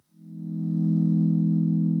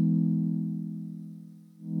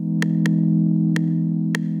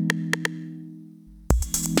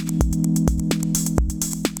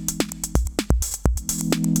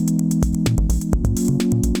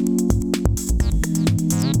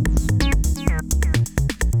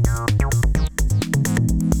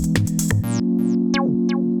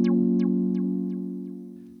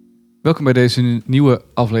Welkom bij deze nieuwe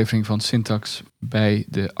aflevering van Syntax bij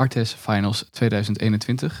de Artes Finals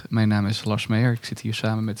 2021. Mijn naam is Lars Meijer. Ik zit hier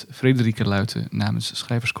samen met Frederike Luiten namens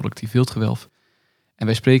schrijverscollectief Wildgewelf. En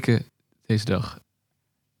wij spreken deze dag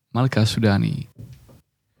Malika Soudani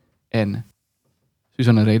en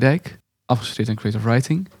Suzanne Redijk, afgestudeerd in Creative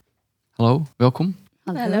Writing. Hallo, welkom.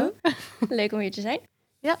 Hallo. Leuk om hier te zijn.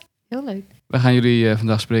 Ja, heel leuk. We gaan jullie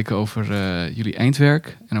vandaag spreken over jullie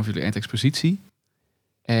eindwerk en over jullie eindexpositie.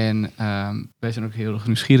 En wij zijn ook heel erg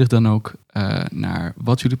nieuwsgierig dan ook naar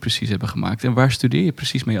wat jullie precies hebben gemaakt. En waar studeer je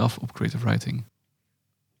precies mee af op Creative Writing?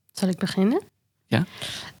 Zal ik beginnen? Ja.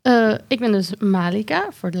 Ik ben dus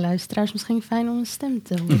Malika. Voor de luisteraars misschien fijn om een stem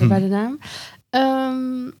te horen bij de naam.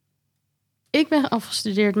 Ik ben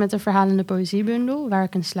afgestudeerd met een verhalende poëziebundel, waar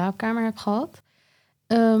ik een slaapkamer heb gehad.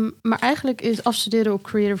 Maar eigenlijk is afstuderen op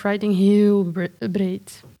Creative Writing heel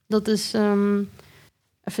breed. Dat is...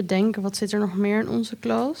 Even denken, wat zit er nog meer in onze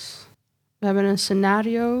klas? We hebben een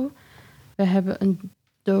scenario. We hebben een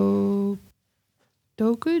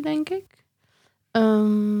docu, denk ik.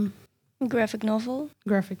 Graphic novel.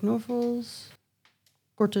 Graphic novels.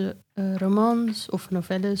 Korte romans of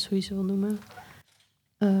novelles, hoe je ze wil noemen.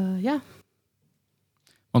 Ja.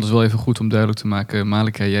 Want het is wel even goed om duidelijk te maken.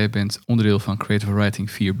 Malika, jij bent onderdeel van Creative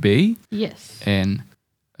Writing 4B. Yes. En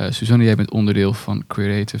Suzanne, jij bent onderdeel van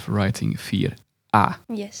Creative Writing 4A.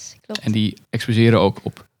 Yes, klopt. En die exposeren ook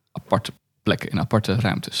op aparte plekken, in aparte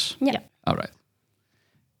ruimtes. Ja. Alright.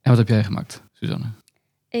 En wat heb jij gemaakt, Suzanne?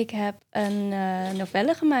 Ik heb een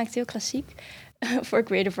novelle gemaakt, heel klassiek. Voor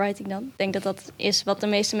creative writing dan. Ik denk dat dat is wat de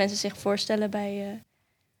meeste mensen zich voorstellen bij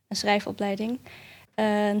een schrijfopleiding.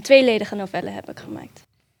 Een tweeledige novelle heb ik gemaakt.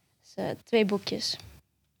 Dus 2 boekjes.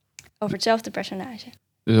 Over hetzelfde personage.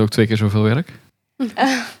 Dus ook 2 keer zoveel werk?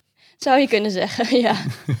 Zou je kunnen zeggen, ja.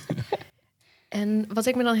 En wat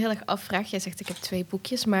ik me dan heel erg afvraag, jij zegt ik heb 2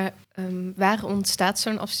 boekjes, maar waar ontstaat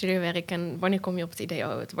zo'n afstudeerwerk en wanneer kom je op het idee,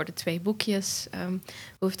 oh het worden 2 boekjes? Hoe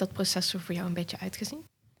heeft dat proces zo voor jou een beetje uitgezien?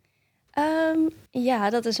 Ja,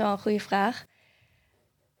 dat is wel een goede vraag.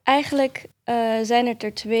 Eigenlijk zijn het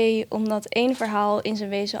er 2, omdat 1 verhaal in zijn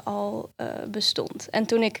wezen al bestond. En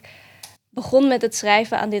toen ik begon met het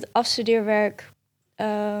schrijven aan dit afstudeerwerk,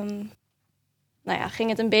 ging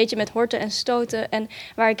het een beetje met horten en stoten. En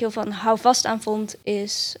waar ik heel van houvast aan vond,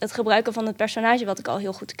 is het gebruiken van het personage wat ik al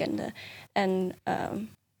heel goed kende. En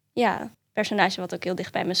het personage wat ook heel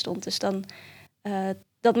dicht bij me stond. Dus dan,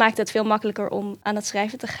 dat maakt het veel makkelijker om aan het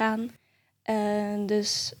schrijven te gaan.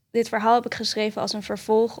 Dus dit verhaal heb ik geschreven als een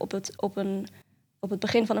vervolg op het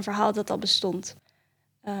begin van een verhaal dat al bestond.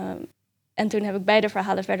 En toen heb ik beide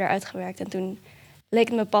verhalen verder uitgewerkt. En toen leek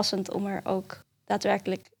het me passend om er ook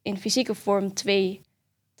daadwerkelijk in fysieke vorm 2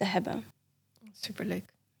 te hebben. Superleuk.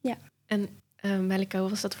 Ja. En Malika, hoe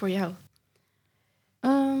was dat voor jou?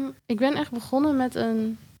 Ik ben echt begonnen met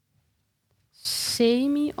een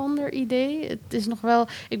semi-ander idee. Het is nog wel...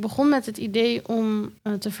 Ik begon met het idee om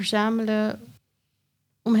te verzamelen...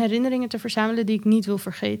 om herinneringen te verzamelen die ik niet wil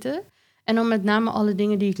vergeten. En dan met name alle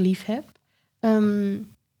dingen die ik lief heb.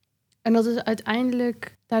 En dat is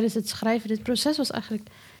uiteindelijk tijdens het schrijven... Dit proces was eigenlijk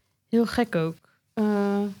heel gek ook.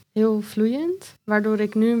 Heel vloeiend. Waardoor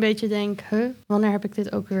ik nu een beetje denk... wanneer heb ik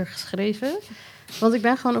dit ook weer geschreven? Want ik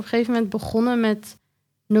ben gewoon op een gegeven moment begonnen met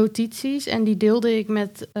notities. En die deelde ik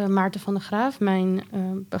met Maarten van der Graaf, mijn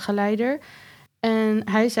begeleider. En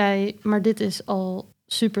hij zei, maar dit is al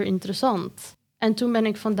super interessant. En toen ben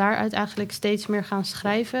ik van daaruit eigenlijk steeds meer gaan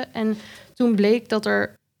schrijven. En toen bleek dat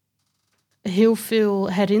er heel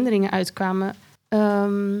veel herinneringen uitkwamen.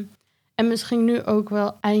 En misschien nu ook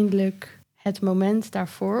wel eindelijk het moment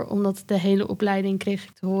daarvoor. Omdat de hele opleiding kreeg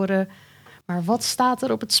ik te horen... maar wat staat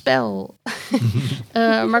er op het spel?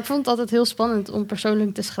 Maar ik vond het altijd heel spannend om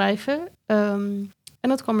persoonlijk te schrijven. En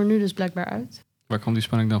dat kwam er nu dus blijkbaar uit. Waar komt die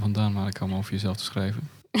spanning dan vandaan, Malika, om over jezelf te schrijven?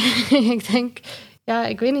 Ik denk, ja,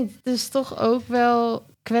 ik weet niet. Het is toch ook wel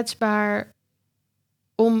kwetsbaar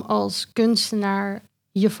om als kunstenaar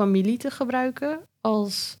je familie te gebruiken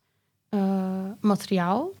als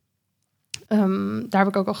materiaal. Daar heb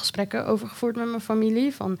ik ook al gesprekken over gevoerd met mijn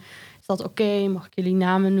familie. Van, is dat oké? Mag ik jullie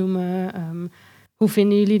namen noemen? Hoe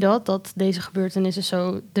vinden jullie dat deze gebeurtenissen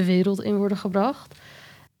zo de wereld in worden gebracht?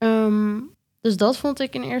 Dus dat vond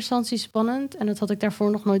ik in eerste instantie spannend. En dat had ik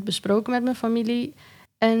daarvoor nog nooit besproken met mijn familie.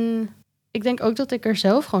 En ik denk ook dat ik er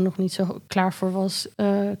zelf gewoon nog niet zo klaar voor was.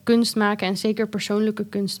 Kunst maken en zeker persoonlijke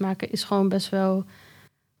kunst maken is gewoon best wel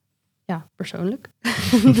persoonlijk.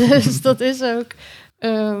 Dus dat is ook...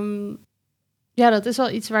 dat is wel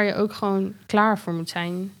iets waar je ook gewoon klaar voor moet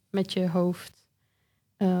zijn met je hoofd.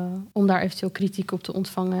 Om daar eventueel kritiek op te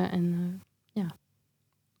ontvangen. En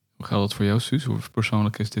Hoe geldt dat voor jou, Suus? Hoe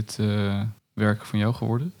persoonlijk is dit werk van jou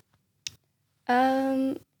geworden?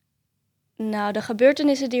 Nou, de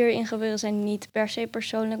gebeurtenissen die erin gebeuren zijn niet per se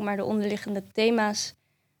persoonlijk, maar de onderliggende thema's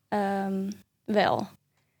wel.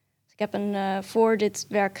 Dus ik heb voor dit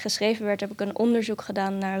werk geschreven werd, heb ik een onderzoek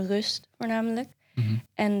gedaan naar rust voornamelijk. Mm-hmm.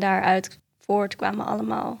 En daaruit voort kwamen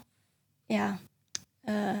allemaal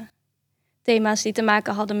thema's die te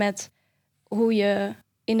maken hadden met hoe je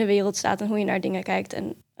in de wereld staat en hoe je naar dingen kijkt.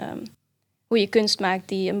 En hoe je kunst maakt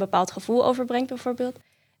die een bepaald gevoel overbrengt bijvoorbeeld.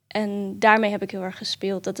 En daarmee heb ik heel erg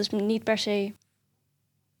gespeeld. Dat is niet per se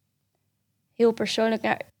heel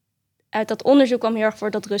persoonlijk. Uit dat onderzoek kwam heel erg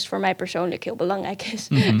voor dat rust voor mij persoonlijk heel belangrijk is.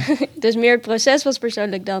 Mm-hmm. Dus meer het proces was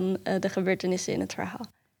persoonlijk dan de gebeurtenissen in het verhaal.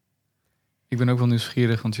 Ik ben ook wel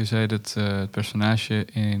nieuwsgierig, want je zei dat het personage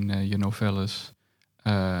in je novelles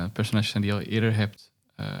personages zijn die je al eerder hebt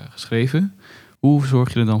geschreven. Hoe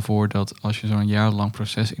zorg je er dan voor dat als je zo'n jarenlang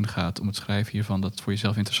proces ingaat om het schrijven hiervan, dat voor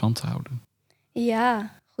jezelf interessant te houden?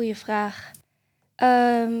 Ja, goede vraag.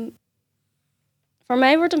 Voor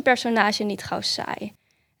mij wordt een personage niet gauw saai.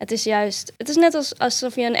 Het is net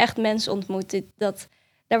alsof je een echt mens ontmoet.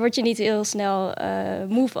 Daar word je niet heel snel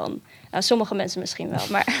moe van. Nou, sommige mensen misschien wel,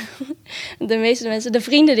 maar de meeste mensen, de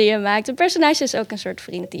vrienden die je maakt. Een personage is ook een soort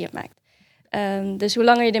vriend die je maakt. Dus hoe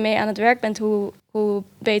langer je ermee aan het werk bent, hoe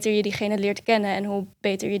beter je diegene leert kennen en hoe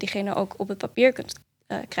beter je diegene ook op het papier kunt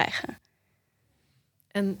krijgen.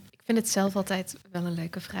 En ik vind het zelf altijd wel een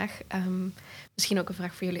leuke vraag. Misschien ook een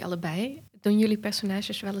vraag voor jullie allebei. Doen jullie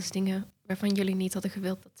personages wel eens dingen waarvan jullie niet hadden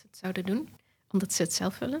gewild dat ze het zouden doen? Omdat ze het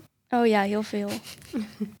zelf willen? Oh ja, heel veel.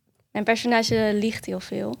 Mijn personage liegt heel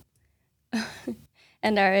veel.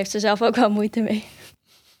 En daar heeft ze zelf ook wel moeite mee.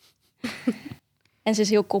 En ze is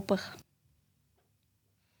heel koppig.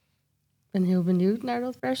 Ik ben heel benieuwd naar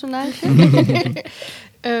dat personage.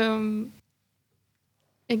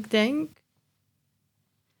 Ik denk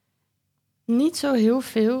niet zo heel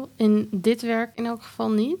veel in dit werk, in elk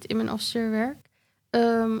geval niet, in mijn afstudeerwerk.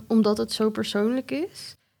 Omdat het zo persoonlijk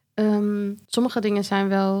is. Sommige dingen zijn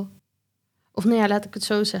wel... Of nou ja, laat ik het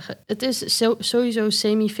zo zeggen. Het is sowieso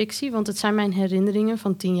semi-fictie, want het zijn mijn herinneringen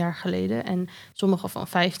van 10 jaar geleden. En sommige van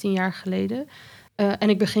 15 jaar geleden. En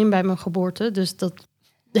ik begin bij mijn geboorte, dus dat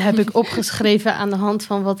heb ik opgeschreven aan de hand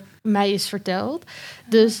van wat mij is verteld.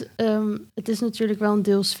 Dus het is natuurlijk wel een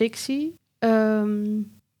deels fictie.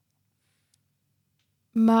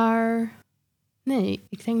 Maar nee,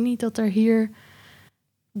 ik denk niet dat er hier...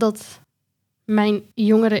 dat mijn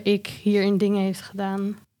jongere ik hierin dingen heeft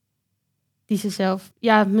gedaan die ze zelf...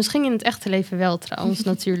 Ja, misschien in het echte leven wel trouwens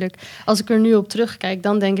natuurlijk. Als ik er nu op terugkijk,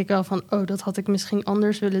 dan denk ik wel van... oh, dat had ik misschien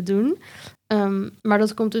anders willen doen. Maar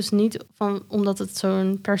dat komt dus niet van omdat het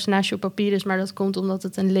zo'n personage op papier is... maar dat komt omdat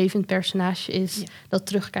het een levend personage is dat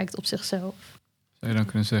terugkijkt op zichzelf. Zou je dan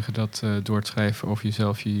kunnen zeggen dat door het schrijven over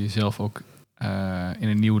jezelf... je jezelf ook in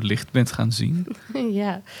een nieuw licht bent gaan zien?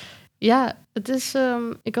 Ja, het is...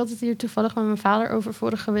 ik had het hier toevallig met mijn vader over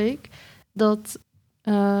vorige week. Dat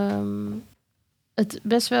het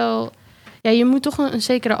best wel... Ja, je moet toch een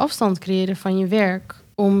zekere afstand creëren van je werk...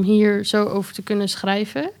 om hier zo over te kunnen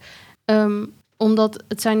schrijven. Omdat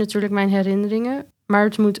het zijn natuurlijk mijn herinneringen... maar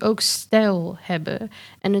het moet ook stijl hebben.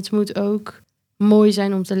 En het moet ook mooi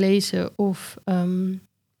zijn om te lezen... of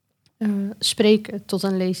spreken tot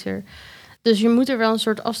een lezer. Dus je moet er wel een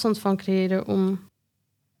soort afstand van creëren... om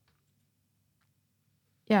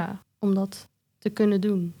dat te kunnen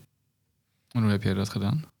doen. En hoe heb jij dat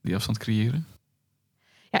gedaan? Die afstand creëren?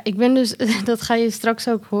 Ja, ik ben dus... dat ga je straks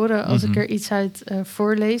ook horen als ik er iets uit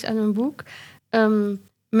voorlees uit mijn boek.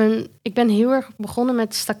 Ik ben heel erg begonnen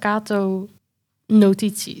met staccato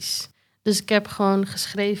notities. Dus ik heb gewoon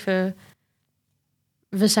geschreven...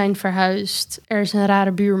 we zijn verhuisd, er is een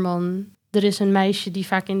rare buurman... er is een meisje die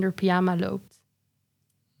vaak in haar pyjama loopt.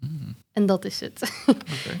 En dat is het.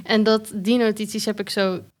 Okay. En die notities heb ik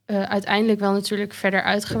zo uiteindelijk wel natuurlijk verder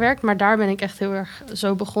uitgewerkt. Maar daar ben ik echt heel erg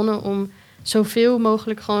zo begonnen om zoveel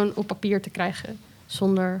mogelijk gewoon op papier te krijgen.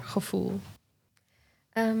 Zonder gevoel.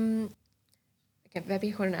 We hebben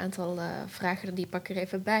hier gewoon een aantal vragen, die pak ik er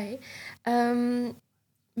even bij.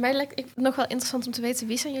 Mij lijkt het nog wel interessant om te weten...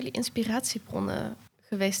 wie zijn jullie inspiratiebronnen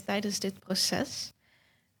geweest tijdens dit proces?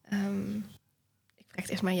 Ik vraag het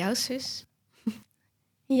eerst maar aan jou, Sus.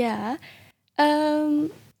 Ja,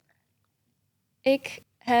 ik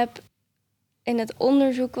heb in het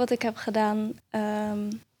onderzoek wat ik heb gedaan...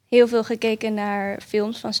 heel veel gekeken naar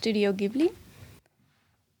films van Studio Ghibli.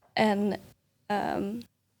 En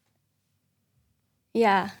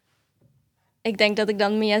ik denk dat ik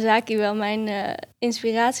dan Miyazaki wel mijn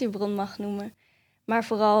inspiratiebron mag noemen. Maar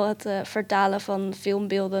vooral het vertalen van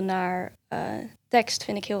filmbeelden naar tekst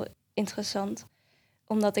vind ik heel interessant.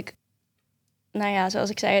 Omdat ik, nou ja, zoals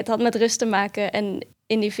ik zei, het had met rust te maken. En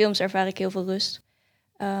in die films ervaar ik heel veel rust.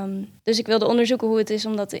 Dus ik wilde onderzoeken hoe het is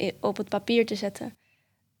om dat op het papier te zetten.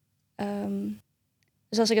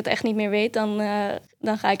 Dus als ik het echt niet meer weet,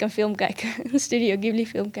 dan ga ik een film kijken. Een Studio Ghibli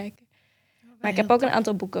film kijken. Maar ik heb ook een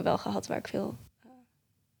aantal boeken wel gehad waar ik veel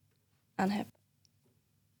aan heb.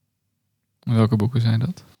 Welke boeken zijn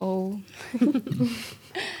dat? Oh.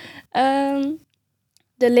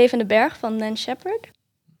 De Levende Berg van Nan Shepherd.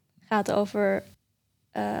 Gaat over...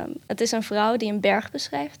 het is een vrouw die een berg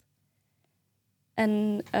beschrijft.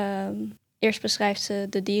 En eerst beschrijft ze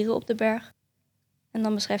de dieren op de berg. En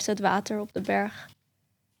dan beschrijft ze het water op de berg.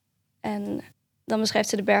 En dan beschrijft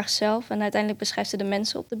ze de berg zelf. En uiteindelijk beschrijft ze de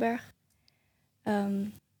mensen op de berg.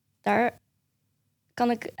 Daar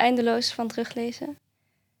kan ik eindeloos van teruglezen.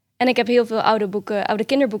 En ik heb heel veel oude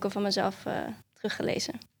kinderboeken van mezelf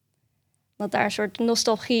teruggelezen. Dat daar een soort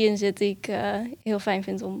nostalgie in zit die ik heel fijn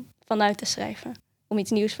vind om vanuit te schrijven. Om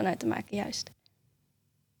iets nieuws vanuit te maken, juist.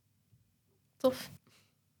 Tof.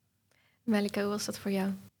 Melika, hoe was dat voor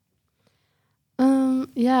jou?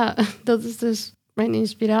 Ja, dat is dus mijn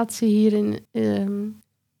inspiratie hierin.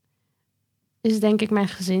 Is denk ik mijn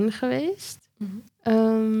gezin geweest.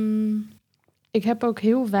 Ik heb ook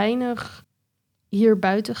heel weinig hier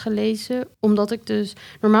buiten gelezen. Omdat ik dus,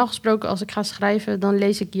 normaal gesproken als ik ga schrijven, dan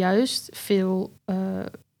lees ik juist veel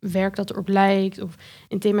werk dat erop lijkt. Of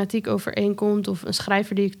een thematiek overeenkomt. Of een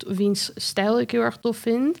schrijver wiens stijl ik heel erg tof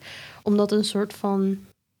vind. Omdat een soort van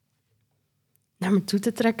naar me toe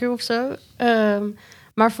te trekken of zo.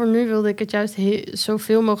 Maar voor nu wilde ik het juist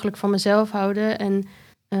zoveel mogelijk van mezelf houden. En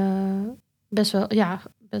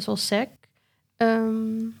best wel sec.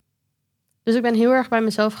 Dus ik ben heel erg bij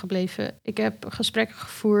mezelf gebleven. Ik heb gesprekken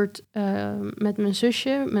gevoerd met mijn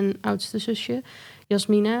zusje, mijn oudste zusje,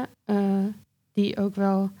 Jasmina. Die ook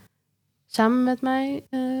wel samen met mij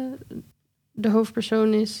de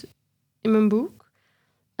hoofdpersoon is in mijn boek.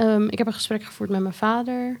 Ik heb een gesprek gevoerd met mijn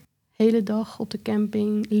vader. Hele dag op de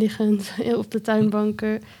camping, liggend op de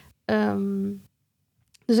tuinbanken.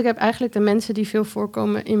 Dus ik heb eigenlijk de mensen die veel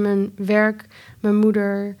voorkomen in mijn werk, mijn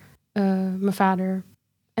moeder, mijn vader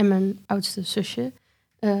en mijn oudste zusje,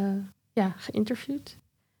 geïnterviewd.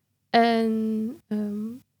 En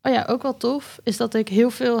ook wel tof is dat ik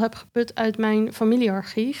heel veel heb geput uit mijn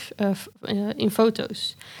familiearchief in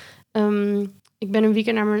foto's. Ik ben een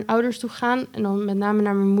weekend naar mijn ouders toe gegaan en dan met name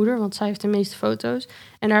naar mijn moeder, want zij heeft de meeste foto's.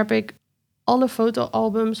 En daar heb ik alle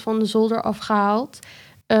fotoalbums van de zolder afgehaald.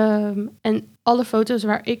 En alle foto's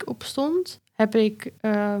waar ik op stond, heb ik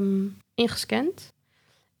ingescand.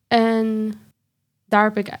 En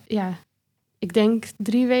daar heb ik denk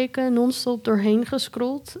 3 weken non-stop doorheen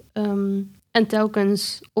gescrolld. En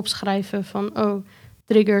telkens opschrijven van,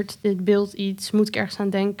 triggert dit beeld iets, moet ik ergens aan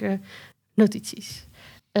denken, notities.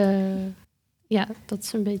 Dat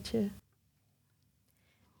is een beetje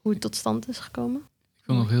hoe het tot stand is gekomen. Ik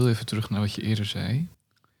wil nog heel even terug naar wat je eerder zei.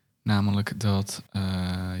 Namelijk dat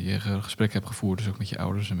je een gesprek hebt gevoerd, dus ook met je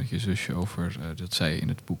ouders en met je zusje, over dat zij in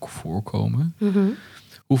het boek voorkomen. Mm-hmm.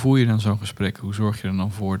 Hoe voer je dan zo'n gesprek? Hoe zorg je er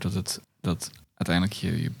dan voor dat uiteindelijk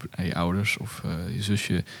je ouders of je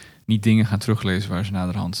zusje niet dingen gaan teruglezen waar ze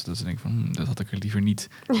naderhand dat ze denken van dat had ik er liever niet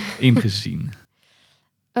ingezien?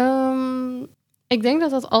 Ik denk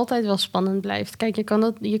dat dat altijd wel spannend blijft. Kijk,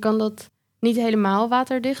 je kan dat niet helemaal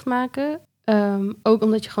waterdicht maken. Ook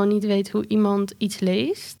omdat je gewoon niet weet hoe iemand iets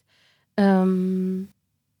leest.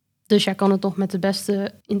 Dus jij kan het nog met de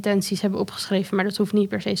beste intenties hebben opgeschreven, maar dat hoeft niet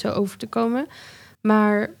per se zo over te komen.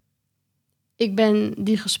 Maar ik ben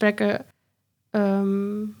die gesprekken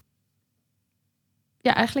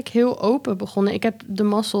eigenlijk heel open begonnen. Ik heb de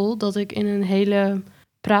mazzel dat ik in een hele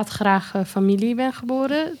praatgrage familie ben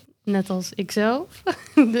geboren. Net als ikzelf.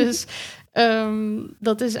 Dus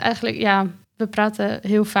dat is eigenlijk, we praten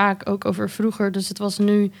heel vaak ook over vroeger. Dus het was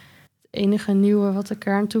nu het enige nieuwe wat ik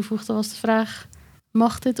eraan toevoegde was de vraag,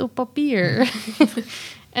 mag dit op papier?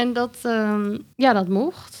 En dat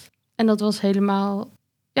mocht. En dat was helemaal,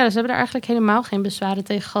 ze hebben daar eigenlijk helemaal geen bezwaren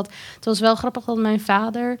tegen gehad. Het was wel grappig dat mijn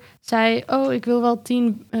vader zei, ik wil wel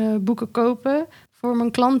 10 boeken kopen voor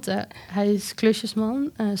mijn klanten. Hij is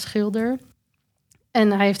klusjesman, schilder.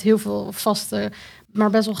 En hij heeft heel veel vaste, maar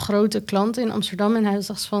best wel grote klanten in Amsterdam. En hij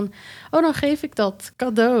dacht van, dan geef ik dat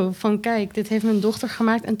cadeau. Van kijk, dit heeft mijn dochter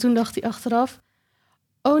gemaakt. En toen dacht hij achteraf,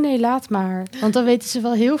 nee, laat maar. Want dan weten ze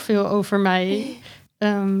wel heel veel over mij.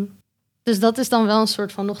 Dus dat is dan wel een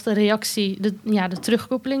soort van nog de reactie, de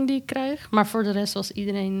terugkoppeling die ik krijg. Maar voor de rest was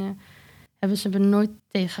iedereen, hebben ze me nooit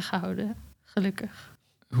tegengehouden, gelukkig.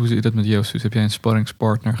 Hoe zit dat met Joost? Dus heb jij een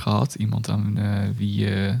sparringspartner gehad? Iemand aan wie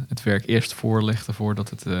je het werk eerst voorlegde voordat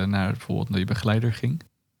het naar bijvoorbeeld naar je begeleider ging?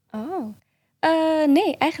 Oh.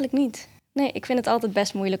 Nee, eigenlijk niet. Nee, ik vind het altijd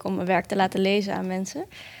best moeilijk om mijn werk te laten lezen aan mensen.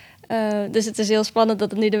 Dus het is heel spannend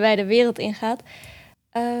dat het nu de wijde wereld ingaat.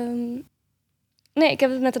 Nee, ik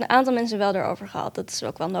heb het met een aantal mensen wel erover gehad. Dat is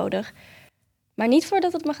ook wel nodig. Maar niet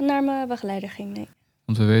voordat het naar mijn begeleider ging, nee.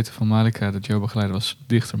 Want we weten van Malika dat jouw begeleider was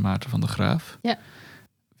dichter Maarten van der Graaf. Ja.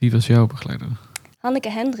 Wie was jouw begeleider? Hanneke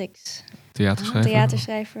Hendricks, Theaterschrijver?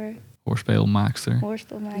 theaterschrijver, Hoorspelmaakster?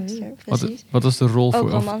 hoorspelmaakster, precies. Wat was de rol Ook voor...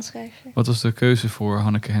 Of, romanschrijver. wat was de keuze voor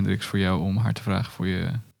Hanneke Hendricks voor jou om haar te vragen voor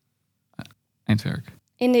je eindwerk?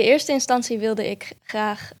 In de eerste instantie wilde ik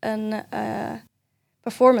graag een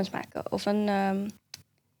performance maken of een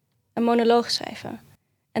monoloog schrijven.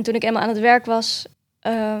 En toen ik eenmaal aan het werk was,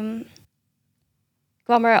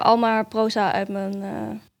 kwam er al maar proza uit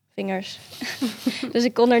mijn vingers. Dus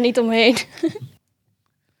ik kon er niet omheen.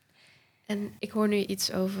 En ik hoor nu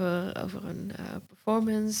iets over een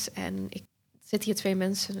performance. En ik zit hier 2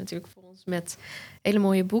 mensen natuurlijk voor ons met hele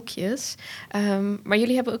mooie boekjes. Maar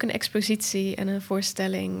jullie hebben ook een expositie en een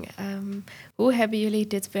voorstelling. Hoe hebben jullie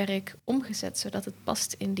dit werk omgezet zodat het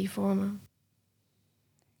past in die vormen?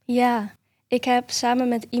 Ja, ik heb samen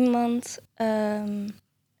met iemand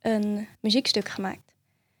een muziekstuk gemaakt.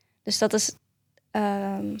 Dus dat is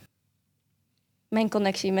mijn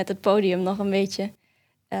connectie met het podium nog een beetje.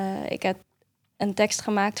 Ik heb een tekst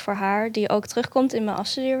gemaakt voor haar die ook terugkomt in mijn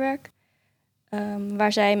afstudeerwerk.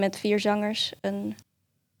 Waar zij met 4 zangers een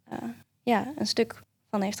stuk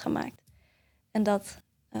van heeft gemaakt. En dat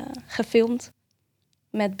gefilmd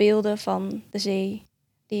met beelden van de zee,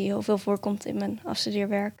 die heel veel voorkomt in mijn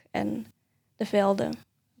afstudeerwerk. En de velden,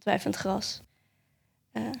 het wuivend gras.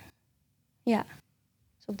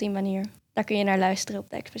 Dus op die manier. Daar kun je naar luisteren op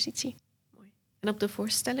de expositie. En op de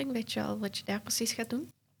voorstelling, weet je al wat je daar precies gaat doen?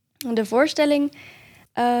 De voorstelling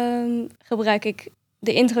gebruik ik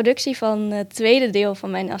de introductie van het tweede deel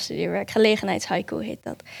van mijn afstudeerwerk. Gelegenheidshaiku heet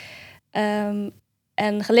dat.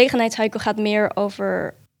 En gelegenheidshaiku gaat meer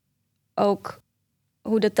over ook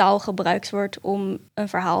hoe de taal gebruikt wordt om een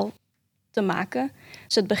verhaal te maken.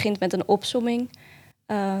 Dus het begint met een opsomming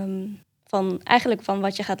van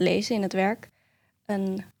wat je gaat lezen in het werk.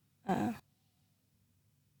 Een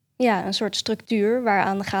soort structuur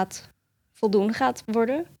waaraan voldaan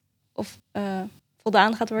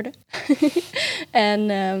gaat worden.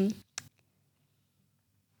 En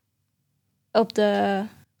op de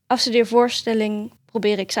afstudeervoorstelling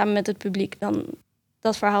probeer ik samen met het publiek dan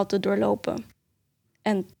dat verhaal te doorlopen.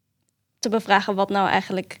 En te bevragen wat nou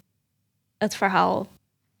eigenlijk het verhaal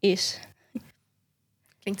is.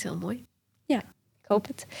 Klinkt heel mooi. Ik hoop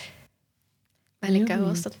het. Malika, hoe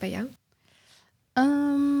was dat bij jou?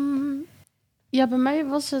 Ja, bij mij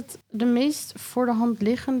was het de meest voor de hand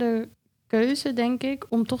liggende keuze, denk ik,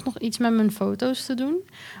 om toch nog iets met mijn foto's te doen.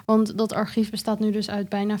 Want dat archief bestaat nu dus uit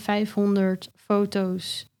bijna 500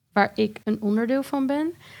 foto's waar ik een onderdeel van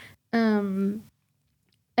ben.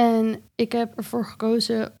 En ik heb ervoor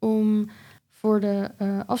gekozen om voor de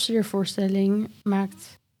afstudeervoorstelling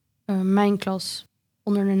maakt mijn klas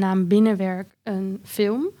onder de naam Binnenwerk een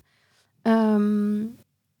film.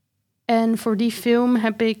 En voor die film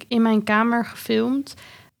heb ik in mijn kamer gefilmd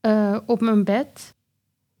op mijn bed.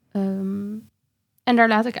 En daar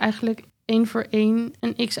laat ik eigenlijk 1 voor 1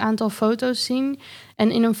 een x-aantal foto's zien.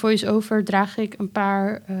 En in een voice-over draag ik een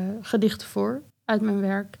paar gedichten voor uit mijn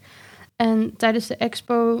werk. En tijdens de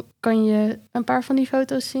expo kan je een paar van die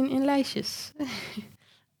foto's zien in lijstjes.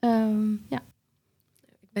 Ja.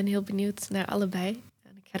 Ik ben heel benieuwd naar allebei.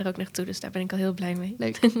 En ik ga er ook naartoe, dus daar ben ik al heel blij mee.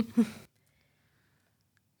 Leuk.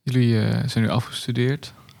 Jullie zijn nu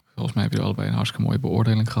afgestudeerd. Volgens mij hebben jullie allebei een hartstikke mooie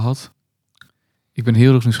beoordeling gehad. Ik ben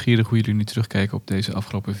heel erg nieuwsgierig hoe jullie nu terugkijken op deze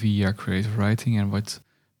afgelopen 4 jaar creative writing en wat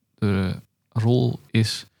de rol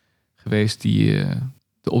is geweest die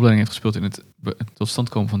de opleiding heeft gespeeld in het tot stand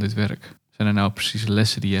komen van dit werk. Zijn er nou precies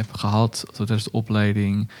lessen die je hebt gehad tijdens de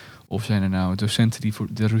opleiding? Of zijn er nou docenten die voor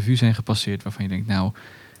de revue zijn gepasseerd waarvan je denkt, nou,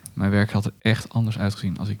 mijn werk had er echt anders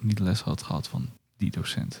uitgezien als ik niet les had gehad van die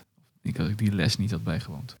docent. Ik had die les niet had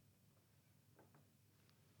bijgewoond.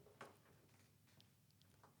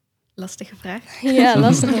 Lastige vraag. Ja,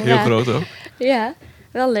 lastig. Heel groot ook. Ja,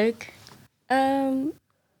 wel leuk.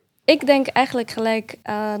 Ik denk eigenlijk gelijk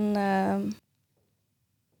aan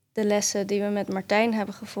de lessen die we met Martijn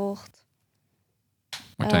hebben gevolgd.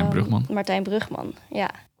 Martijn Brugman. Martijn Brugman,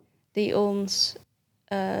 ja. Die ons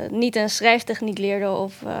niet een schrijftechniek leerde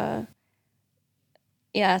of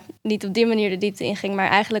niet op die manier de diepte inging, maar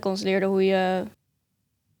eigenlijk ons leerde hoe je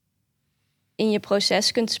in je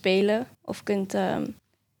proces kunt spelen of kunt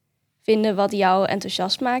vinden wat jou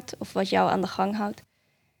enthousiast maakt of wat jou aan de gang houdt.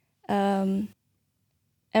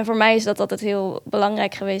 En voor mij is dat altijd heel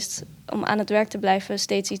belangrijk geweest om aan het werk te blijven,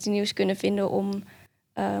 steeds iets nieuws kunnen vinden om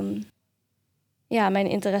mijn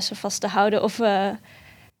interesse vast te houden of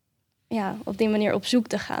op die manier op zoek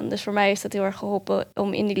te gaan. Dus voor mij heeft dat heel erg geholpen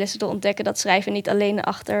om in die lessen te ontdekken dat schrijven niet alleen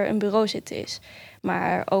achter een bureau zitten is,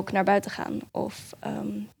 maar ook naar buiten gaan of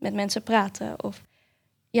met mensen praten of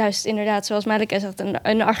juist inderdaad, zoals Maaike zegt,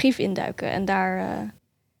 een archief induiken en daar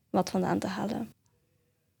wat vandaan te halen.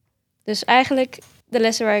 Dus eigenlijk de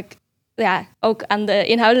lessen waar ik, ook aan de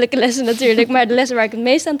inhoudelijke lessen natuurlijk, maar de lessen waar ik het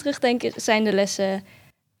meest aan terugdenk zijn de lessen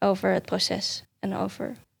over het proces en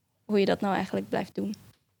over hoe je dat nou eigenlijk blijft doen.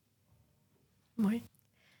 Mooi.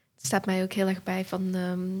 Het staat mij ook heel erg bij van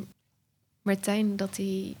Martijn, dat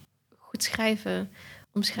hij goed schrijven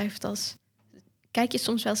omschrijft als, kijk je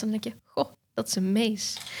soms wel eens en denk je, goh, dat is een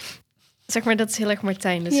mees. Zeg maar, dat is heel erg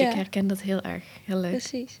Martijn, dus ik herken dat heel erg. Heel leuk.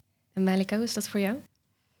 Precies. En Maaike, hoe is dat voor jou?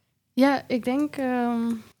 Ja, ik denk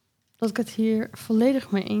dat ik het hier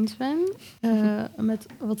volledig mee eens ben met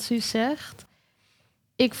wat Suus zegt.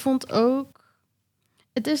 Ik vond ook,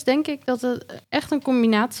 het is denk ik dat het echt een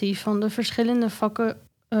combinatie van de verschillende vakken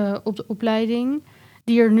op de opleiding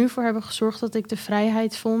die er nu voor hebben gezorgd dat ik de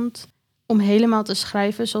vrijheid vond om helemaal te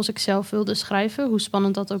schrijven zoals ik zelf wilde schrijven, hoe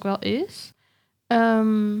spannend dat ook wel is.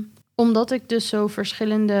 Omdat ik dus zo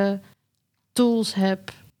verschillende tools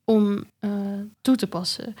heb om toe te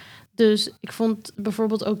passen. Dus ik vond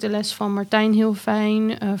bijvoorbeeld ook de les van Martijn heel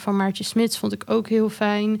fijn. Van Maartje Smits vond ik ook heel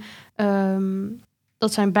fijn.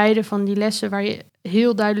 Dat zijn beide van die lessen waar je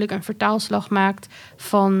heel duidelijk een vertaalslag maakt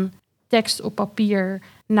van tekst op papier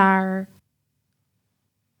naar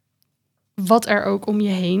wat er ook om je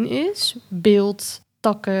heen is. Beeld,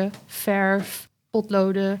 takken, verf,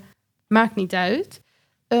 potloden, maakt niet uit.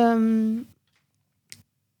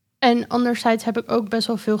 En anderzijds heb ik ook best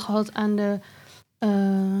wel veel gehad aan de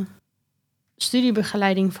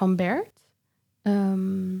studiebegeleiding van Bert.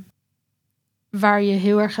 Waar je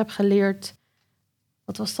heel erg hebt geleerd,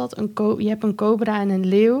 wat was dat? Je hebt een cobra en een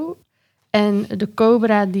leeuw. En de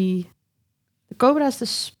cobra is de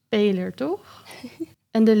speler, toch?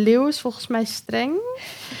 En de leeuw is volgens mij streng.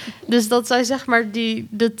 Dus dat zijn zeg maar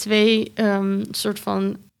de twee soort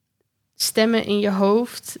van stemmen in je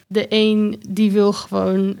hoofd. De een die wil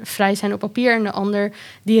gewoon vrij zijn op papier en de ander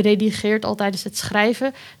die redigeert al tijdens het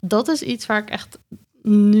schrijven. Dat is iets waar ik echt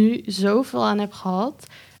nu zoveel aan heb gehad.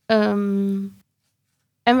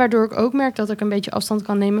 En waardoor ik ook merk dat ik een beetje afstand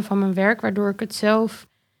kan nemen van mijn werk, waardoor ik het zelf...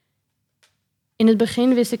 In het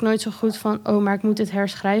begin wist ik nooit zo goed van, maar ik moet dit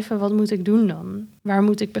herschrijven. Wat moet ik doen dan? Waar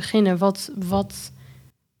moet ik beginnen?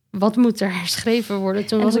 Wat moet er herschreven worden?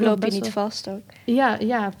 Toen en was hoe ik loop je niet vast ook?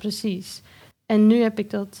 Ja, precies. En nu heb ik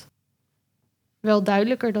dat wel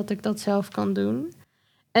duidelijker dat ik dat zelf kan doen.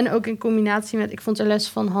 En ook in combinatie met... Ik vond de les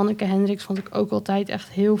van Hanneke Hendricks vond ik ook altijd echt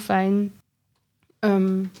heel fijn.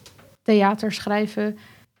 Theater schrijven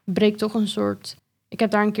breekt toch een soort... Ik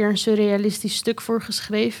heb daar een keer een surrealistisch stuk voor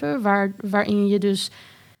geschreven,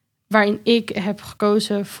 waarin ik heb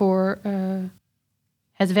gekozen voor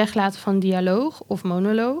het weglaten van dialoog of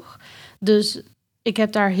monoloog. Dus ik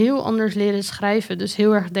heb daar heel anders leren schrijven. Dus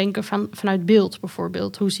heel erg denken vanuit beeld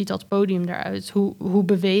bijvoorbeeld. Hoe ziet dat podium eruit? Hoe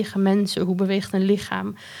bewegen mensen? Hoe beweegt een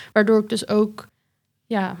lichaam? Waardoor ik dus ook,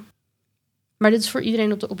 ja... Maar dit is voor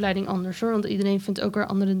iedereen op de opleiding anders hoor. Want iedereen vindt ook weer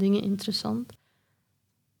andere dingen interessant.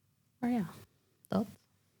 Maar ja, dat.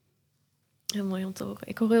 Heel mooi om te horen.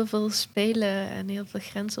 Ik hoor heel veel spelen en heel veel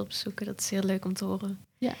grenzen opzoeken. Dat is heel leuk om te horen.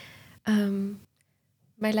 Ja.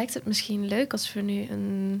 Mij lijkt het misschien leuk als we nu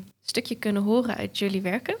een stukje kunnen horen uit jullie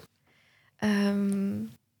werken.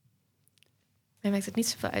 Mij maakt het niet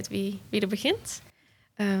zoveel uit wie er begint.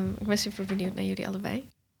 Ik ben super benieuwd naar jullie allebei.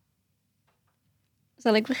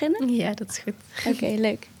 Zal ik beginnen? Ja, dat is goed. Oké,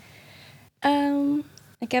 leuk.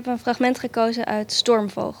 Ik heb een fragment gekozen uit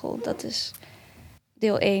Stormvogel. Dat is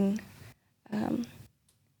deel 1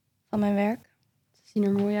 van mijn werk. Ze zien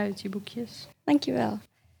er mooi uit, die boekjes. Dankjewel.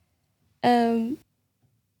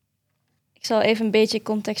 Ik zal even een beetje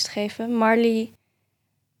context geven. Marley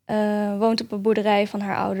woont op een boerderij van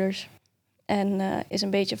haar ouders. En is een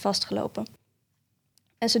beetje vastgelopen.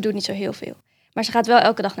 En ze doet niet zo heel veel. Maar ze gaat wel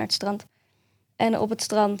elke dag naar het strand. En op het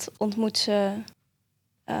strand ontmoet ze...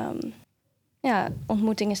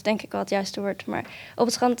 ontmoeting is denk ik wel het juiste woord. Maar op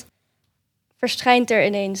het strand verschijnt er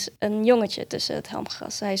ineens een jongetje tussen het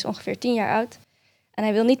helmgras. Hij is ongeveer 10 jaar oud. En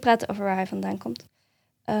hij wil niet praten over waar hij vandaan komt.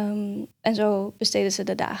 En zo besteden ze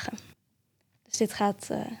de dagen. Dus dit gaat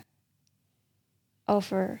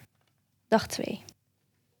over dag 2.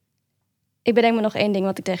 Ik bedenk me nog 1 ding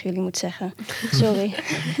wat ik tegen jullie moet zeggen. Sorry.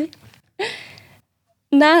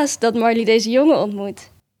 naast dat Marley deze jongen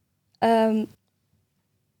ontmoet,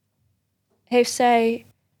 heeft zij,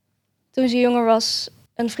 toen ze jonger was,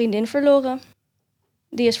 een vriendin verloren.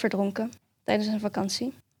 Die is verdronken tijdens een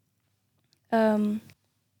vakantie.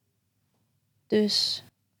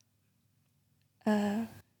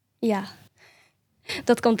 Ja,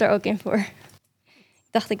 dat komt er ook in voor.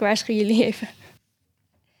 Ik dacht, ik waarschuw jullie even.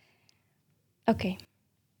 Oké.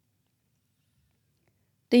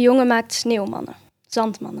 De jongen maakt sneeuwmannen,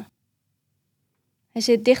 zandmannen. Hij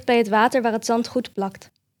zit dicht bij het water waar het zand goed plakt.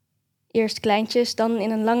 Eerst kleintjes, dan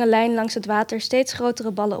in een lange lijn langs het water steeds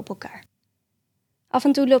grotere ballen op elkaar. Af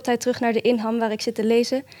en toe loopt hij terug naar de inham waar ik zit te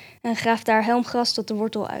lezen en graaft daar helmgras tot de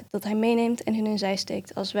wortel uit, dat hij meeneemt en hun zij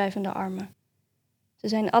steekt als wuivende armen. Ze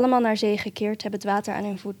zijn allemaal naar zee gekeerd, hebben het water aan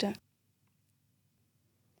hun voeten.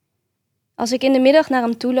 Als ik in de middag naar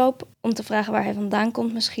hem toe loop, om te vragen waar hij vandaan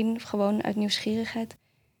komt misschien, of gewoon uit nieuwsgierigheid,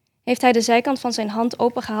 heeft hij de zijkant van zijn hand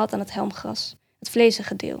opengehaald aan het helmgras, het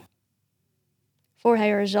vlezige deel. Voor hij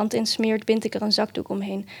er zand in smeert, bind ik er een zakdoek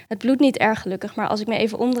omheen. Het bloedt niet erg gelukkig, maar als ik me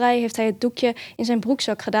even omdraai, heeft hij het doekje in zijn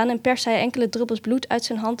broekzak gedaan en perst hij enkele druppels bloed uit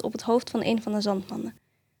zijn hand op het hoofd van een van de zandmannen.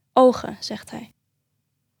 Ogen, zegt hij.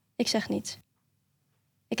 Ik zeg niets.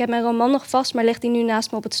 Ik heb mijn roman nog vast, maar leg die nu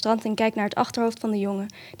naast me op het strand en kijk naar het achterhoofd van de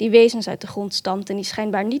jongen, die wezens uit de grond stampt en die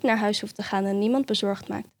schijnbaar niet naar huis hoeft te gaan en niemand bezorgd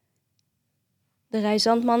maakt. De rij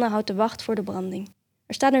zandmannen houdt de wacht voor de branding.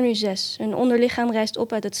 Er staan er nu 6. Hun onderlichaam rijst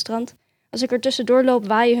op uit het strand. Als ik er tussendoor loop,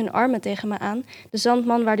 waaien hun armen tegen me aan. De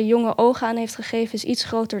zandman waar de jongen ogen aan heeft gegeven is iets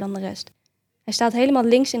groter dan de rest. Hij staat helemaal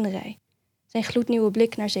links in de rij, zijn gloednieuwe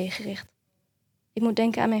blik naar zee gericht. Ik moet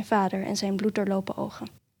denken aan mijn vader en zijn bloeddoorlopen ogen.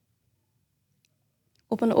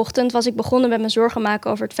 Op een ochtend was ik begonnen met me zorgen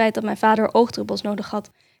maken over het feit dat mijn vader oogdruppels nodig had.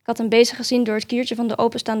 Ik had hem bezig gezien door het kiertje van de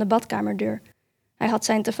openstaande badkamerdeur. Hij had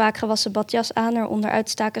zijn te vaak gewassen badjas aan, eronderuit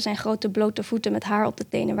staken zijn grote blote voeten met haar op de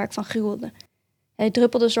tenen waar ik van gruwelde. Hij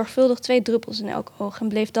druppelde zorgvuldig 2 druppels in elk oog en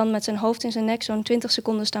bleef dan met zijn hoofd in zijn nek zo'n 20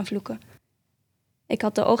 seconden staan vloeken. Ik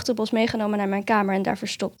had de oogdruppels meegenomen naar mijn kamer en daar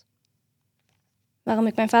verstopt. Waarom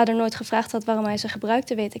ik mijn vader nooit gevraagd had waarom hij ze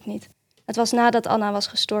gebruikte, weet ik niet. Het was nadat Anna was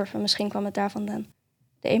gestorven, misschien kwam het daar vandaan.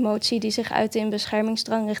 De emotie die zich uitte in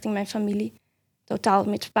beschermingsdrang richting mijn familie. Totaal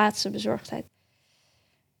misplaatste bezorgdheid.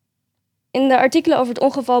 In de artikelen over het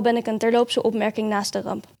ongeval ben ik een terloopse opmerking naast de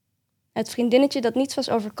ramp. Het vriendinnetje dat niets was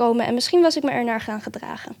overkomen en misschien was ik me ernaar gaan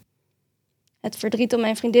gedragen. Het verdriet om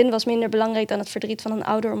mijn vriendin was minder belangrijk dan het verdriet van een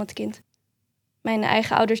ouder om het kind. Mijn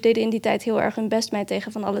eigen ouders deden in die tijd heel erg hun best mij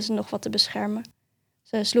tegen van alles en nog wat te beschermen.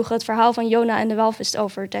 Ze sloegen het verhaal van Jona en de walvis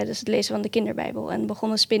over tijdens het lezen van de kinderbijbel en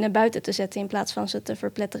begonnen spinnen buiten te zetten in plaats van ze te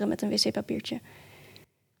verpletteren met een wc-papiertje.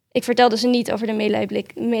 Ik vertelde ze niet over de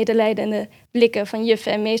medelijdende blikken van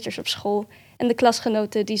juffen en meesters op school en de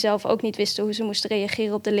klasgenoten die zelf ook niet wisten hoe ze moesten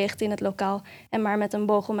reageren op de leegte in het lokaal en maar met een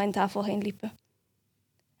boog om mijn tafel heen liepen.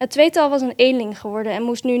 Het tweetal was een eenling geworden en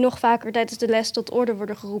moest nu nog vaker tijdens de les tot orde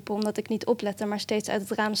worden geroepen omdat ik niet oplette, maar steeds uit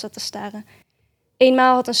het raam zat te staren.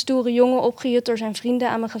 Eenmaal had een stoere jongen opgejut door zijn vrienden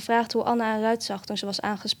aan me gevraagd hoe Anna eruit zag toen ze was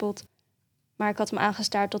aangespot. Maar ik had hem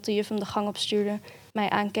aangestaard tot de juf hem de gang opstuurde, mij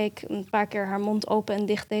aankeek, een paar keer haar mond open en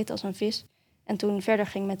dicht deed als een vis en toen verder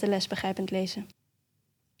ging met de les begrijpend lezen.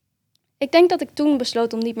 Ik denk dat ik toen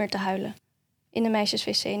besloot om niet meer te huilen, in de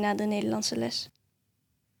meisjeswc na de Nederlandse les.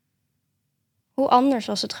 Hoe anders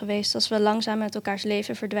was het geweest als we langzaam uit elkaars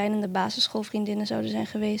leven verdwijnende basisschoolvriendinnen zouden zijn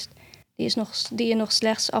geweest, die je nog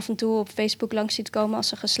slechts af en toe op Facebook langs ziet komen als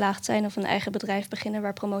ze geslaagd zijn of een eigen bedrijf beginnen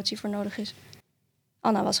waar promotie voor nodig is.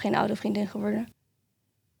 Anna was geen oude vriendin geworden.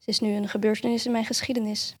 Ze is nu een gebeurtenis in mijn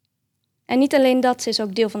geschiedenis. En niet alleen dat, ze is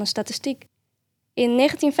ook deel van een statistiek. In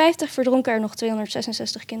 1950 verdronken er nog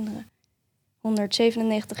 266 kinderen.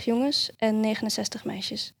 197 jongens en 69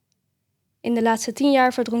 meisjes. In de laatste 10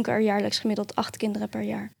 jaar verdronken er jaarlijks gemiddeld 8 kinderen per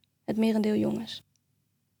jaar. Het merendeel jongens.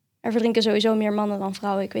 Er verdrinken sowieso meer mannen dan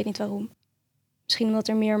vrouwen, ik weet niet waarom. Misschien omdat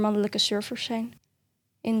er meer mannelijke surfers zijn.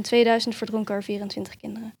 In 2000 verdronken er 24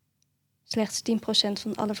 kinderen. Slechts 10%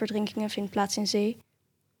 van alle verdrinkingen vindt plaats in zee.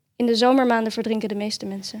 In de zomermaanden verdrinken de meeste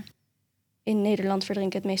mensen. In Nederland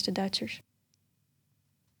verdrinken het meeste Duitsers.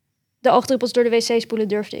 De oogdruppels door de wc spoelen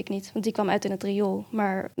durfde ik niet, want die kwam uit in het riool.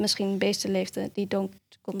 Maar misschien beesten leefden die dood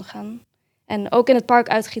konden gaan. En ook in het park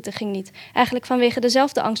uitgieten ging niet. Eigenlijk vanwege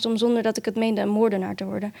dezelfde angst om zonder dat ik het meende een moordenaar te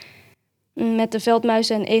worden. Met de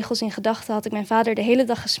veldmuizen en egels in gedachten had ik mijn vader de hele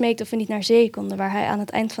dag gesmeekt of we niet naar zee konden, waar hij aan het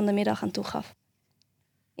eind van de middag aan toegaf.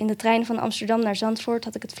 In de trein van Amsterdam naar Zandvoort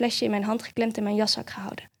had ik het flesje in mijn hand geklemd in mijn jaszak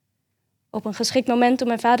gehouden. Op een geschikt moment toen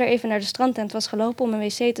mijn vader even naar de strandtent was gelopen om een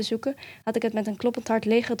wc te zoeken, had ik het met een kloppend hart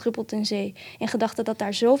leeggedruppeld in zee, in gedachte dat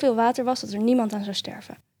daar zoveel water was dat er niemand aan zou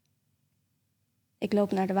sterven. Ik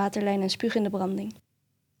loop naar de waterlijn en spuug in de branding.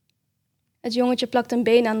 Het jongetje plakt een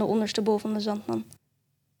been aan de onderste bol van de zandman.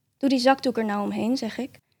 Doe die zakdoek er nou omheen, zeg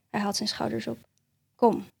ik. Hij haalt zijn schouders op.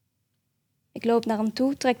 Kom. Ik loop naar hem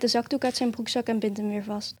toe, trek de zakdoek uit zijn broekzak en bind hem weer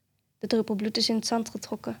vast. De druppel bloed is in het zand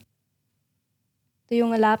getrokken. De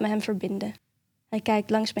jongen laat me hem verbinden. Hij kijkt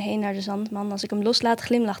langs me heen naar de zandman. Als ik hem loslaat,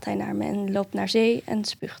 glimlacht hij naar me en loopt naar zee en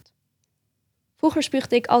spuugt. Vroeger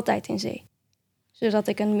spuugde ik altijd in zee, zodat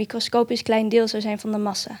ik een microscopisch klein deel zou zijn van de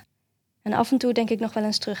massa. En af en toe denk ik nog wel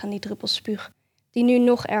eens terug aan die druppels spuug, die nu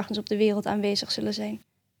nog ergens op de wereld aanwezig zullen zijn.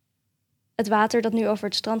 Het water dat nu over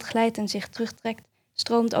het strand glijdt en zich terugtrekt,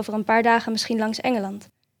 stroomt over een paar dagen misschien langs Engeland,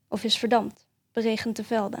 of is verdampt, beregent de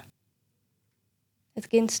velden. Het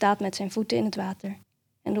kind staat met zijn voeten in het water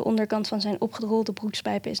en de onderkant van zijn opgerolde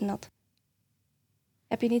broekspijpen is nat.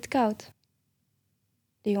 Heb je niet koud?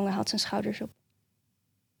 De jongen haalt zijn schouders op.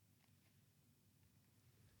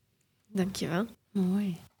 Dankjewel.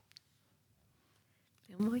 Mooi.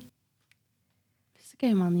 Heel mooi. Wist ik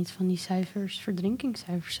helemaal niet van die cijfers,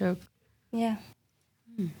 verdrinkingscijfers ook. Ja.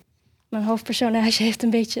 Mijn hoofdpersonage heeft een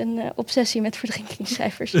beetje een obsessie met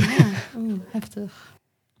verdrinkingscijfers. Ja, heftig.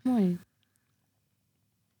 Mooi.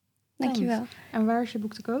 Dankjewel. En waar is je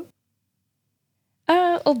boek te koop?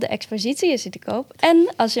 Op de expositie is hij te koop.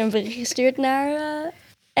 En als je een berichtje stuurt naar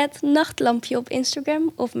het nachtlampje op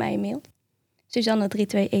Instagram of mij mailt.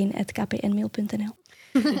 Suzanne321@kpnmail.nl.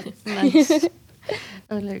 Nice.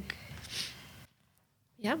 Oh, leuk.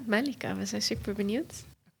 Ja, Malika, we zijn super benieuwd.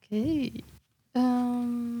 Oké.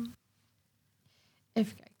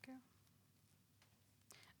 Even kijken.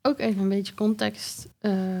 Ook even een beetje context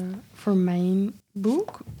voor mijn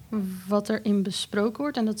boek. Wat erin besproken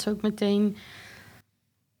wordt. En dat is ook meteen een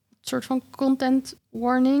soort van content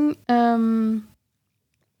warning.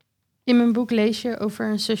 In mijn boek lees je over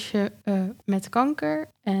een zusje met kanker.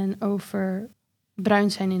 En over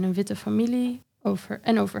bruin zijn in een witte familie.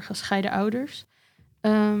 Over gescheiden ouders.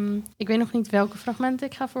 Ik weet nog niet welke fragmenten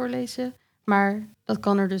ik ga voorlezen. Maar dat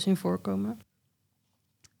kan er dus in voorkomen.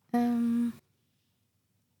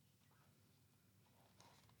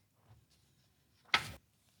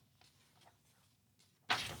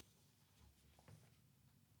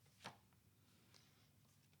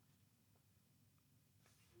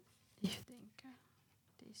 Even denken.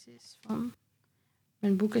 Deze is van...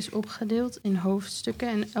 Mijn boek is opgedeeld in hoofdstukken.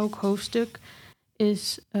 En elk hoofdstuk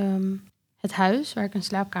is het huis waar ik een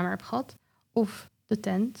slaapkamer heb gehad. Of de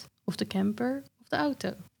tent, of de camper, of de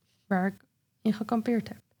auto waar ik in gekampeerd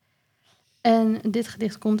heb. En dit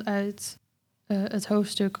gedicht komt uit het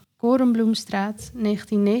hoofdstuk Korenbloemstraat 1999-2007,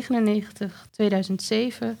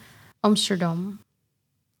 Amsterdam.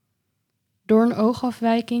 Door een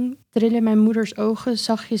oogafwijking trillen mijn moeders ogen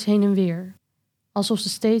zachtjes heen en weer, alsof ze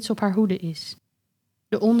steeds op haar hoede is.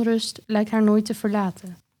 De onrust lijkt haar nooit te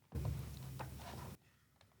verlaten.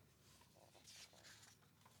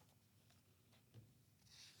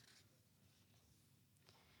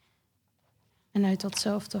 En uit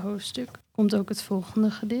datzelfde hoofdstuk komt ook het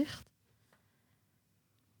volgende gedicht.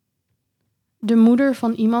 De moeder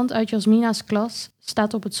van iemand uit Jasmina's klas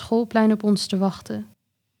staat op het schoolplein op ons te wachten.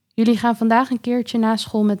 Jullie gaan vandaag een keertje na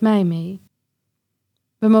school met mij mee.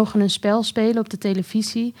 We mogen een spel spelen op de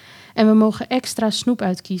televisie en we mogen extra snoep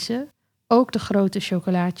uitkiezen, ook de grote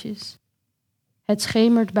chocolaatjes. Het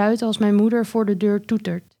schemert buiten als mijn moeder voor de deur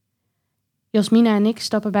toetert. Jasmina en ik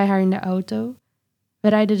stappen bij haar in de auto. We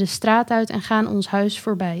rijden de straat uit en gaan ons huis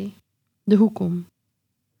voorbij. De hoek om.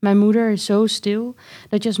 Mijn moeder is zo stil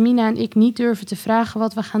dat Jasmina en ik niet durven te vragen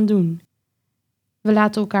wat we gaan doen. We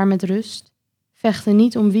laten elkaar met rust, vechten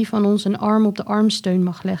niet om wie van ons een arm op de armsteun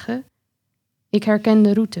mag leggen. Ik herken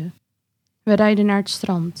de route. We rijden naar het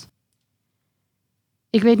strand.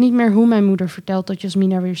 Ik weet niet meer hoe mijn moeder vertelt dat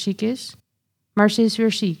Jasmina weer ziek is, maar ze is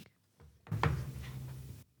weer ziek.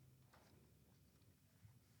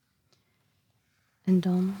 En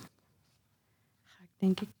dan ga ik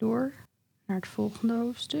denk ik door naar het volgende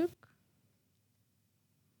hoofdstuk.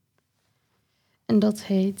 En dat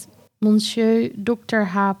heet Monsieur Dr.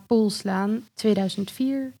 H. Polslaan 2004-2004,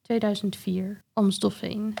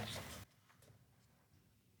 Amstelveen.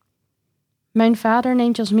 Mijn vader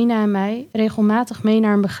neemt Jasmina en mij regelmatig mee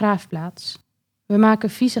naar een begraafplaats. We maken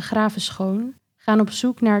vieze graven schoon, gaan op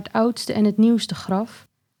zoek naar het oudste en het nieuwste graf,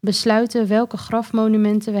 besluiten welke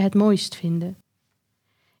grafmonumenten we het mooist vinden.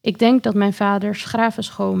 Ik denk dat mijn vader graven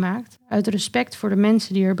schoonmaakt uit respect voor de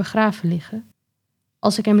mensen die er begraven liggen.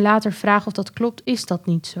 Als ik hem later vraag of dat klopt, is dat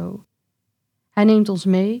niet zo. Hij neemt ons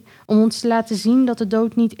mee om ons te laten zien dat de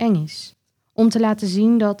dood niet eng is. Om te laten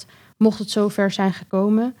zien dat, mocht het zover zijn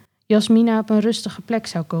gekomen, Jasmina op een rustige plek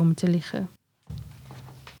zou komen te liggen.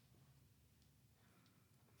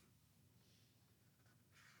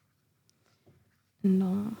 En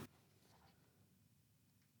dan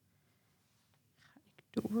ga ik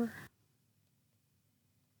door.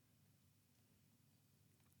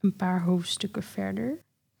 Een paar hoofdstukken verder.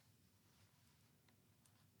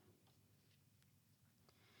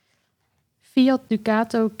 Fiat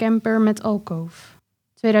Ducato camper met alkoof.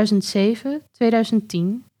 2007-2010.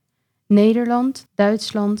 Nederland,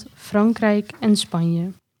 Duitsland, Frankrijk en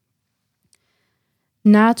Spanje.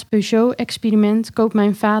 Na het Peugeot-experiment koopt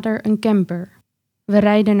mijn vader een camper. We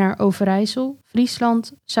rijden naar Overijssel,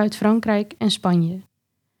 Friesland, Zuid-Frankrijk en Spanje.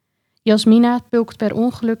 Jasmina pulkt per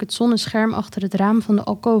ongeluk het zonnescherm achter het raam van de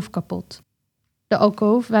alkoof kapot. De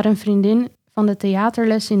alkoof waar een vriendin van de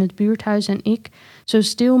theaterles in het buurthuis en ik zo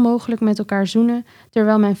stil mogelijk met elkaar zoenen,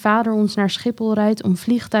 terwijl mijn vader ons naar Schiphol rijdt om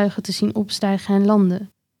vliegtuigen te zien opstijgen en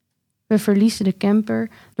landen. We verliezen de camper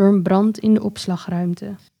door een brand in de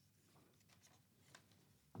opslagruimte.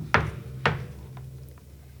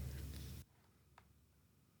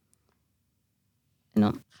 En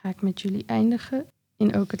dan ga ik met jullie eindigen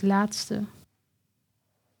in ook het laatste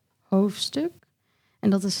hoofdstuk. En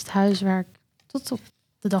dat is het huis waar ik tot op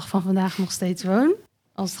de dag van vandaag nog steeds woon.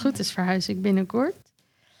 Als het goed is verhuis ik binnenkort.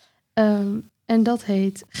 En dat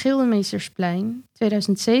heet Gildemeestersplein 2017-2021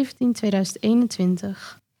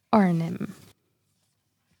 Arnhem.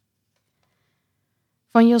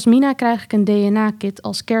 Van Jasmina krijg ik een DNA-kit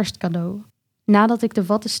als kerstcadeau. Nadat ik de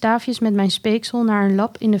wattenstaafjes met mijn speeksel naar een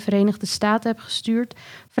lab in de Verenigde Staten heb gestuurd,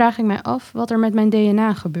 vraag ik mij af wat er met mijn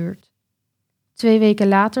DNA gebeurt. 2 weken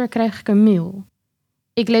later krijg ik een mail.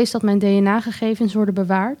 Ik lees dat mijn DNA-gegevens worden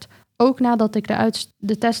bewaard, ook nadat ik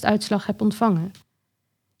de testuitslag heb ontvangen.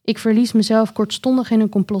 Ik verlies mezelf kortstondig in een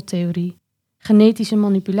complottheorie. Genetische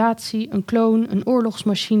manipulatie, een kloon, een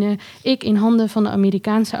oorlogsmachine, ik in handen van de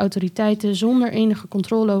Amerikaanse autoriteiten zonder enige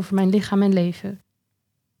controle over mijn lichaam en leven.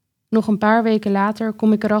 Nog een paar weken later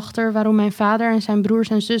kom ik erachter waarom mijn vader en zijn broers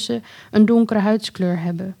en zussen een donkere huidskleur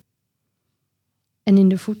hebben. En in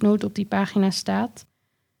de voetnoot op die pagina staat: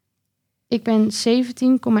 ik ben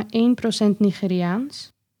 17,1%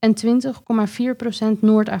 Nigeriaans en 20,4%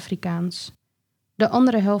 Noord-Afrikaans. De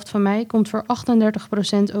andere helft van mij komt voor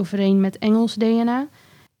 38% overeen met Engels DNA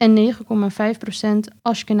en 9,5%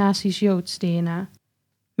 Ashkenazisch-Joods DNA.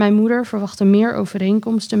 Mijn moeder verwachtte meer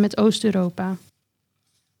overeenkomsten met Oost-Europa.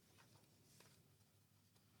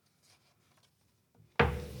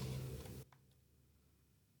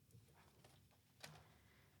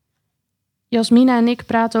 Jasmina en ik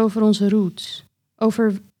praten over onze roots,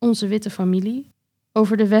 over onze witte familie,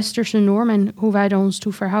 over de westerse norm en hoe wij er ons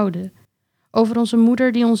toe verhouden, over onze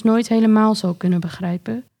moeder die ons nooit helemaal zal kunnen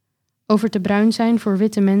begrijpen, over te bruin zijn voor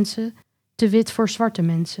witte mensen, te wit voor zwarte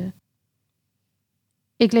mensen.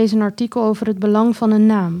 Ik lees een artikel over het belang van een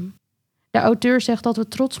naam. De auteur zegt dat we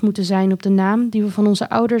trots moeten zijn op de naam die we van onze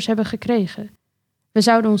ouders hebben gekregen. We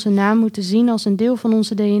zouden onze naam moeten zien als een deel van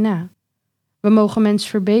onze DNA. We mogen mensen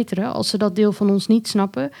verbeteren als ze dat deel van ons niet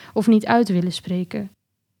snappen of niet uit willen spreken.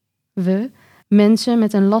 We, mensen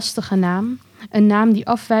met een lastige naam, een naam die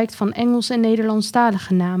afwijkt van Engels- en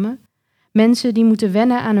Nederlandstalige namen, mensen die moeten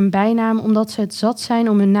wennen aan een bijnaam omdat ze het zat zijn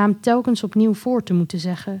om hun naam telkens opnieuw voor te moeten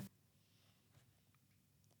zeggen.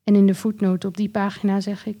 En in de voetnoot op die pagina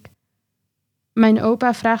zeg ik: mijn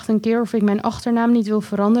opa vraagt een keer of ik mijn achternaam niet wil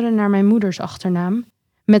veranderen naar mijn moeders achternaam,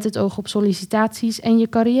 met het oog op sollicitaties en je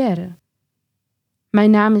carrière.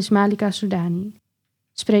 Mijn naam is Malika Soudani.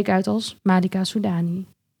 Spreek uit als Malika Soudani.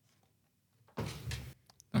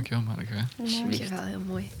 Dankjewel, Malika. Dankjewel, heel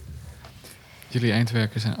mooi. Jullie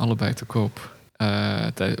eindwerken zijn allebei te koop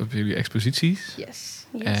op jullie exposities. Yes.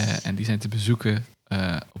 En die zijn te bezoeken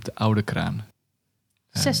op de Oude Kraan.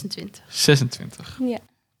 26. 26. Ja.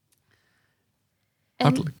 En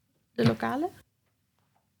Hartelijk. de lokale?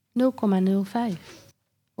 0,05.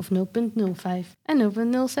 Of 0,05 en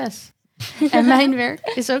 0,06. En mijn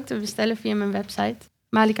werk is ook te bestellen via mijn website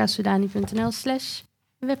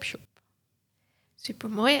malikasoudani.nl/webshop.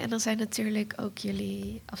 Supermooi. En dan zijn natuurlijk ook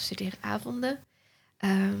jullie afstudeeravonden.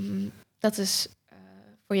 Dat is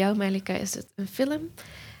voor jou, Malika, is het een film.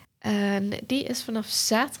 En die is vanaf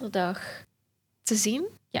zaterdag te zien.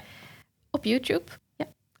 Ja. Op YouTube. Ja.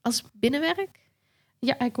 Als binnenwerk.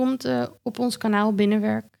 Ja, hij komt op ons kanaal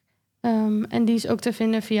Binnenwerk. En die is ook te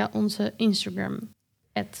vinden via onze Instagram,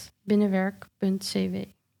 @binnenwerk.cw.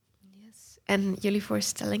 Yes. En jullie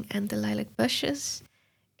voorstelling And the Lilac Bushes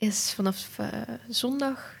is vanaf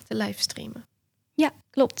zondag te livestreamen. Ja,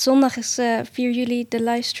 klopt. Zondag is 4 juli de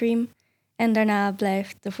livestream. En daarna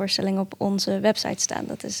blijft de voorstelling op onze website staan.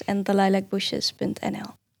 Dat is andthelilacbushes.nl.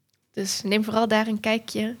 Dus neem vooral daar een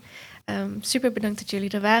kijkje. Super bedankt dat jullie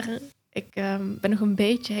er waren. Ik ben nog een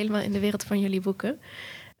beetje helemaal in de wereld van jullie boeken.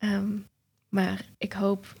 Maar ik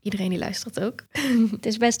hoop iedereen die luistert ook. Het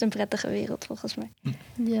is best een prettige wereld volgens mij.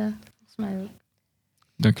 Ja, volgens mij ook.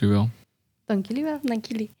 Dank jullie wel. Dank jullie wel. Dank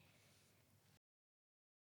jullie.